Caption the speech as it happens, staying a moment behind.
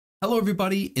Hello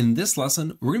everybody, in this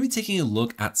lesson, we're going to be taking a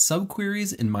look at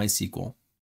subqueries in MySQL.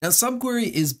 Now subquery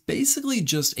is basically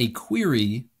just a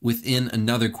query within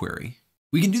another query.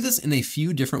 We can do this in a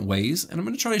few different ways, and I'm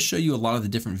going to try to show you a lot of the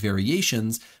different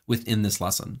variations within this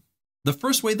lesson. The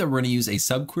first way that we're going to use a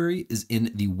subquery is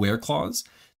in the where clause.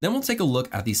 Then we'll take a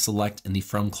look at the select and the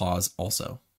from clause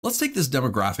also. Let's take this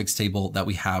demographics table that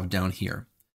we have down here.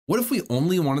 What if we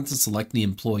only wanted to select the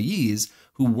employees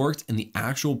who worked in the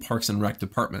actual Parks and Rec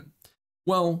department?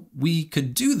 Well, we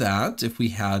could do that if we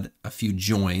had a few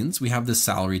joins. We have this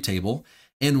salary table,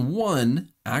 and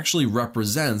one actually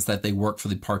represents that they work for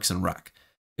the Parks and Rec.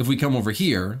 If we come over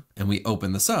here and we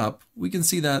open this up, we can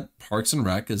see that Parks and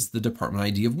Rec is the department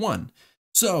ID of 1.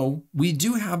 So we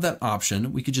do have that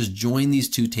option. We could just join these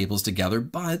two tables together,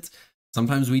 but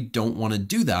sometimes we don't want to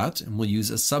do that, and we'll use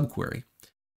a subquery.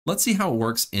 Let's see how it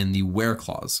works in the where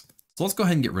clause. So let's go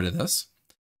ahead and get rid of this.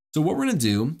 So what we're going to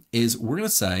do is we're going to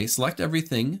say select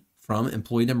everything from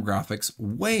employee demographics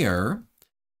where,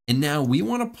 and now we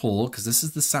want to pull, because this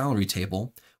is the salary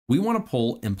table, we want to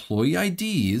pull employee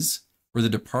IDs where the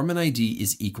department ID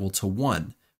is equal to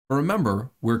 1. But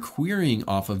remember, we're querying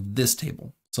off of this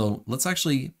table. So let's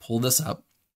actually pull this up.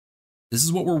 This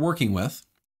is what we're working with.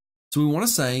 So we want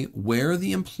to say where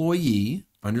the employee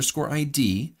underscore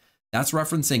ID, that's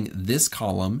referencing this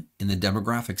column in the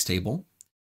demographics table,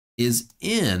 is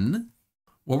in,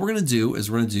 what we're going to do is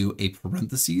we're going to do a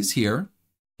parentheses here,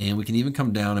 and we can even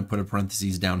come down and put a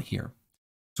parentheses down here.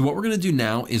 So what we're going to do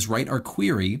now is write our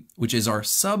query, which is our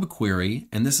subquery,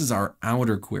 and this is our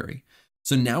outer query.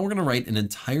 So now we're going to write an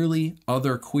entirely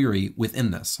other query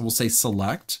within this. So we'll say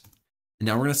select, and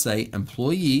now we're going to say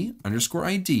employee underscore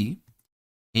ID,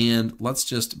 and let's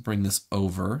just bring this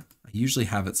over. I usually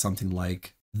have it something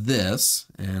like this,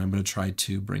 and I'm going to try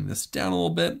to bring this down a little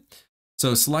bit.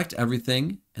 So select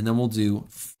everything, and then we'll do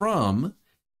from,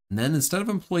 and then instead of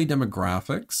employee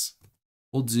demographics,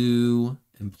 we'll do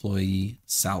employee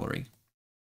salary.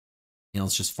 And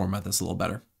let's just format this a little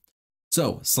better.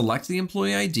 So select the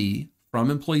employee ID from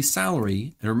employee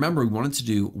salary. And remember, we wanted to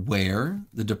do where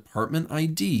the department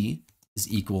ID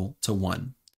is equal to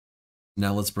 1.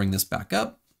 Now let's bring this back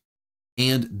up.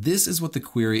 And this is what the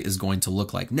query is going to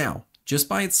look like. Now, just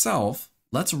by itself,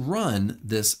 let's run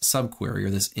this subquery or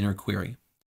this inner query.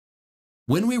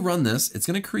 When we run this, it's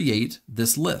going to create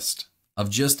this list of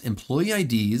just employee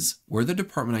IDs where the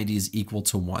department ID is equal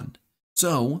to 1.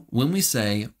 So when we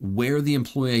say where the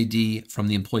employee ID from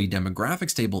the employee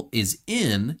demographics table is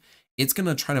in, it's going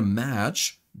to try to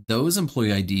match those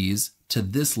employee IDs to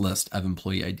this list of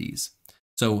employee IDs.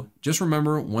 So just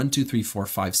remember 1, 2, 3, 4,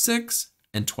 5, 6,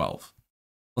 and 12.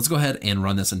 Let's go ahead and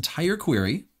run this entire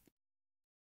query.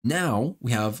 Now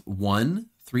we have 1,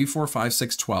 3, 4, 5,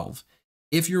 6, 12.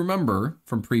 If you remember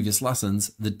from previous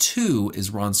lessons, the 2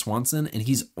 is Ron Swanson, and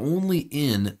he's only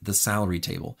in the salary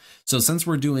table. So since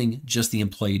we're doing just the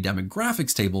employee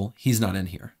demographics table, he's not in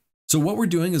here. So what we're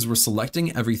doing is we're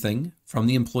selecting everything from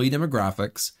the employee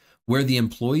demographics where the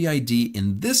employee ID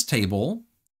in this table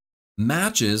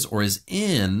matches or is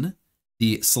in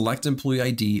the select employee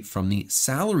ID from the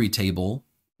salary table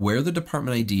where the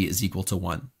department ID is equal to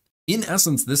 1. In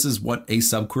essence, this is what a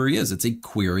subquery is. It's a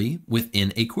query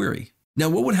within a query. Now,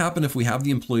 what would happen if we have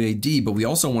the employee ID, but we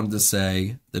also wanted to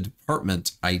say the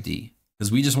department ID,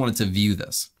 because we just wanted to view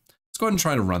this. Let's go ahead and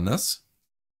try to run this.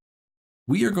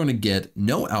 We are going to get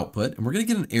no output, and we're going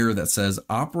to get an error that says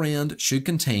operand should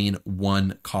contain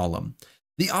 1 column.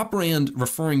 The operand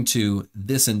referring to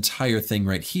this entire thing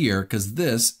right here, because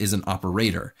this is an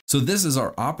operator. So this is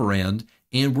our operand,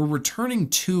 and we're returning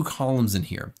 2 columns in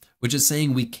here, which is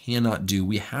saying we cannot do.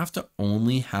 We have to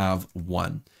only have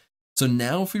 1. So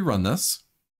now if we run this,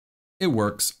 it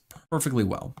works perfectly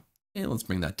well. And let's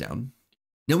bring that down.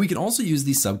 Now we can also use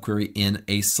the subquery in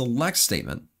a select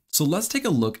statement. So let's take a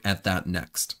look at that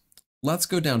next. Let's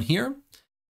go down here,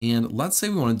 and let's say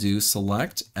we want to do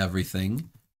select everything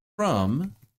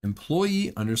from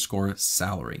employee underscore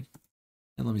salary.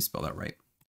 And let me spell that right.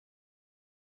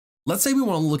 Let's say we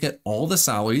want to look at all the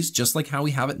salaries just like how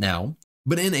we have it now,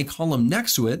 but in a column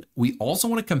next to it, we also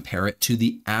want to compare it to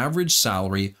the average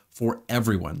salary for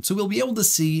everyone. So we'll be able to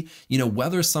see,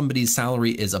 whether somebody's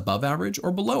salary is above average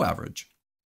or below average.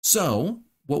 So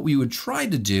what we would try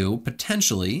to do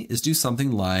potentially is do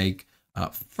something like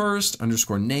first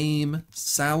underscore name,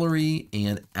 salary,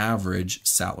 and average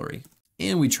salary.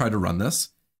 And we try to run this.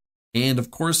 And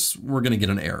of course, we're going to get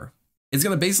an error. It's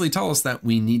going to basically tell us that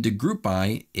we need to group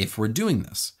by if we're doing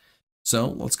this. So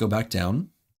let's go back down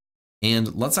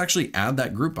and let's actually add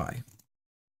that group by.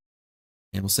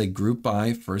 And we'll say group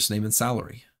by first name and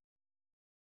salary.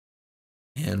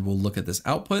 And we'll look at this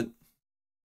output.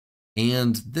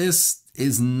 And this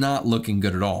is not looking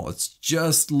good at all. It's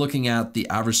just looking at the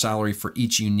average salary for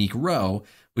each unique row,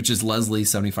 which is Leslie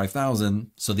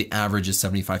 75,000. So the average is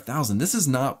 75,000. This is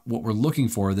not what we're looking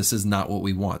for. This is not what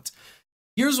we want.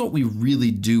 Here's what we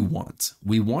really do want.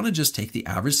 We want to just take the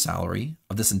average salary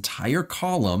of this entire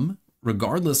column,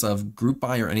 regardless of group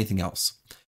by or anything else.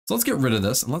 So let's get rid of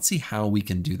this and let's see how we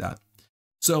can do that.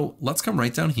 So let's come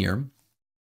right down here.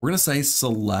 We're going to say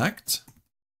select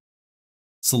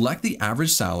the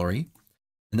average salary.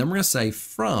 And then we're going to say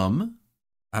from,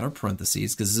 out of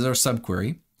parentheses, because this is our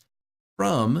subquery,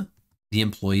 from the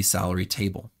employee salary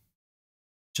table.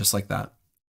 Just like that.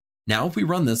 Now, if we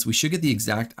run this, we should get the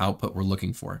exact output we're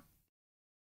looking for.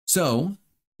 So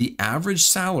the average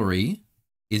salary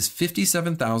is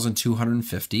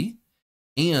 $57,250.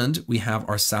 And we have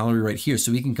our salary right here.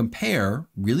 So we can compare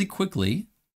really quickly,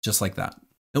 just like that.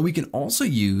 Now we can also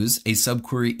use a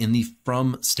subquery in the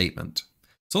from statement.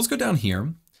 So let's go down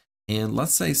here and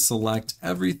let's say select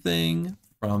everything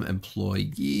from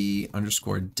employee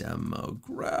underscore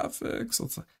demographics.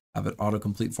 Let's have it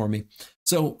autocomplete for me.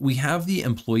 So we have the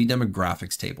employee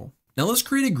demographics table. Now let's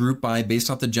create a group by based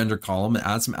off the gender column and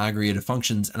add some aggregated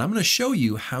functions. And I'm going to show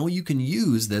you how you can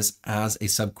use this as a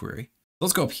subquery.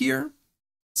 Let's go up here,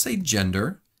 say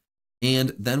gender,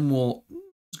 and then we'll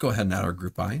just go ahead and add our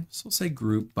group by. So we'll say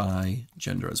group by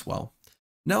gender as well.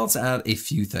 Now let's add a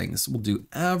few things. We'll do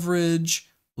average,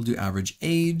 we'll do average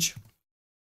age,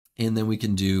 and then we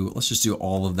can do, let's just do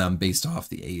all of them based off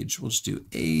the age. We'll just do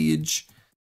age,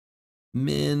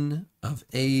 min of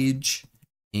age,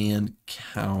 and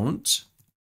count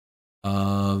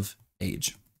of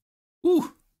age.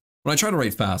 Ooh, when I try to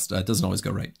write fast, it doesn't always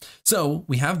go right. So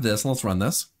we have this, let's run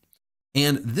this.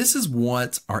 And this is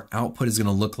what our output is going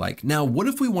to look like. Now, what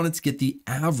if we wanted to get the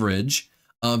average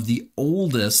of the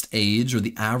oldest age or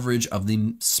the average of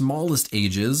the smallest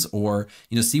ages, or,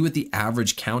 see what the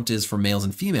average count is for males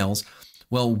and females?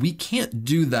 Well, we can't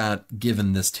do that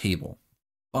given this table,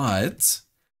 but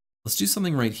let's do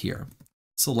something right here.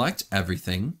 Select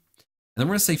everything, and then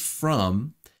we're going to say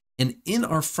from, and in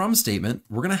our from statement,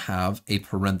 we're going to have a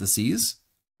parentheses.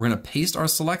 We're going to paste our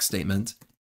select statement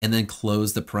and then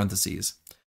close the parentheses.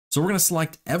 So we're going to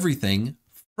select everything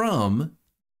from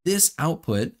this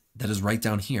output that is right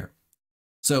down here.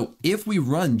 So if we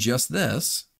run just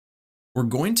this, we're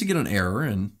going to get an error,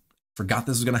 and forgot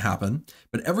this was going to happen,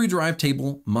 but every derived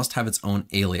table must have its own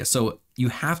alias. So you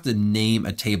have to name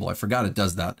a table. I forgot it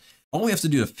does that. All we have to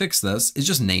do to fix this is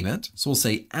just name it. So we'll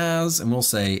say as, and we'll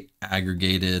say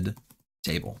aggregated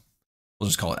table. We'll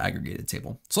just call it aggregated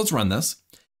table. So let's run this,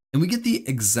 and we get the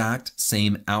exact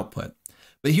same output.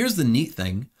 But here's the neat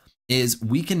thing is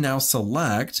we can now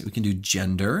select, we can do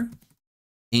gender,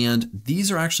 and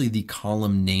these are actually the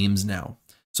column names now.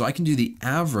 So I can do the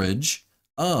average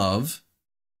of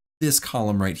this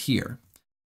column right here,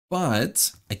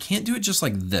 but I can't do it just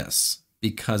like this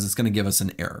because it's going to give us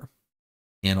an error.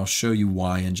 And I'll show you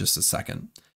why in just a second.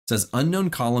 It says unknown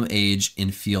column age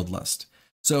in field list.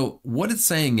 So what it's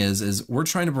saying is we're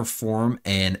trying to perform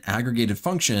an aggregated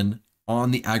function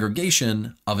on the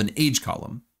aggregation of an age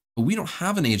column, but we don't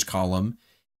have an age column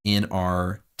in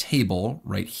our table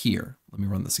right here. Let me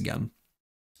run this again.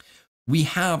 We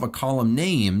have a column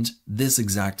named this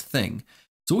exact thing.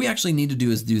 So what we actually need to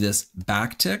do is do this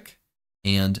backtick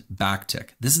and backtick.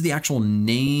 This is the actual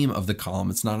name of the column.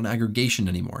 It's not an aggregation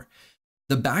anymore.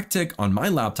 The backtick on my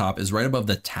laptop is right above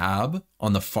the tab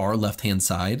on the far left-hand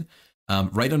side,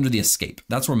 right under the escape.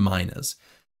 That's where mine is.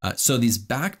 So these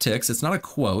backticks, it's not a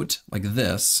quote like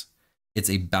this, it's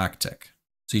a backtick.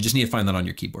 So you just need to find that on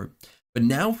your keyboard. But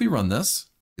now if we run this,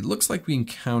 it looks like we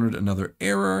encountered another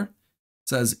error. It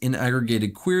says in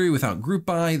aggregated query without group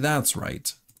by. That's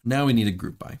right. Now we need a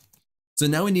group by. So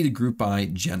now we need a group by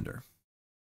gender.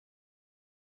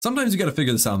 Sometimes you got to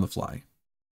figure this out on the fly,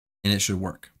 and it should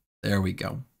work. There we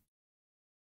go.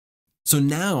 So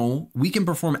now we can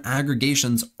perform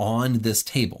aggregations on this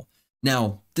table.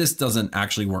 Now, this doesn't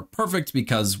actually work perfect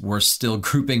because we're still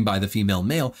grouping by the female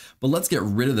male, but let's get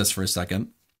rid of this for a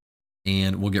second.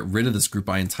 And we'll get rid of this group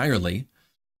by entirely.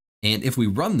 And if we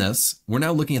run this, we're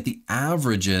now looking at the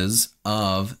averages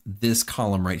of this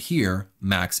column right here,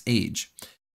 max age.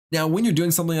 Now, when you're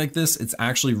doing something like this, it's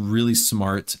actually really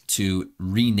smart to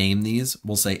rename these.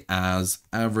 We'll say as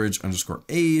average underscore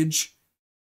age.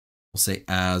 We'll say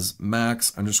as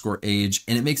max underscore age,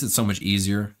 and it makes it so much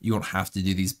easier. You won't have to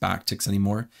do these backticks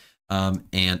anymore.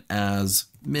 And as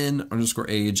min underscore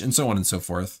age, and so on and so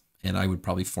forth. And I would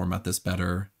probably format this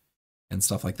better and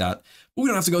stuff like that. But we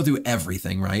don't have to go through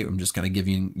everything, right? I'm just kind of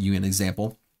giving you an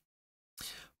example.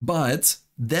 But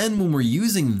then when we're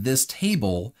using this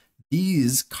table,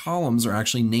 these columns are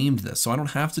actually named this. So I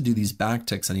don't have to do these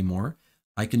backticks anymore.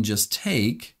 I can just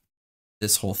take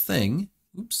this whole thing.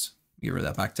 Oops, get rid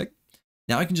of that backtick.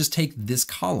 Now I can just take this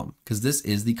column because this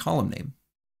is the column name.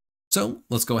 So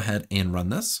let's go ahead and run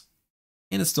this,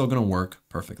 and it's still going to work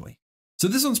perfectly. So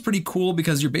this one's pretty cool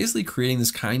because you're basically creating this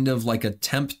kind of like a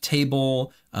temp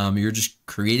table. You're just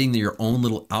creating your own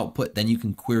little output. Then you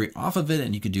can query off of it,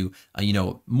 and you can do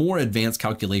more advanced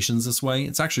calculations this way.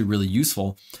 It's actually really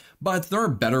useful. But there are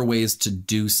better ways to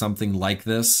do something like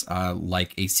this,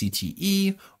 like a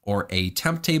CTE or a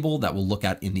temp table that we'll look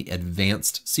at in the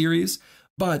advanced series.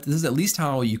 But this is at least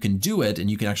how you can do it,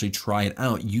 and you can actually try it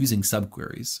out using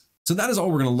subqueries. So that is all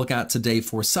we're going to look at today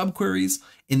for subqueries.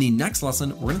 In the next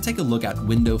lesson, we're going to take a look at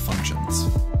window functions.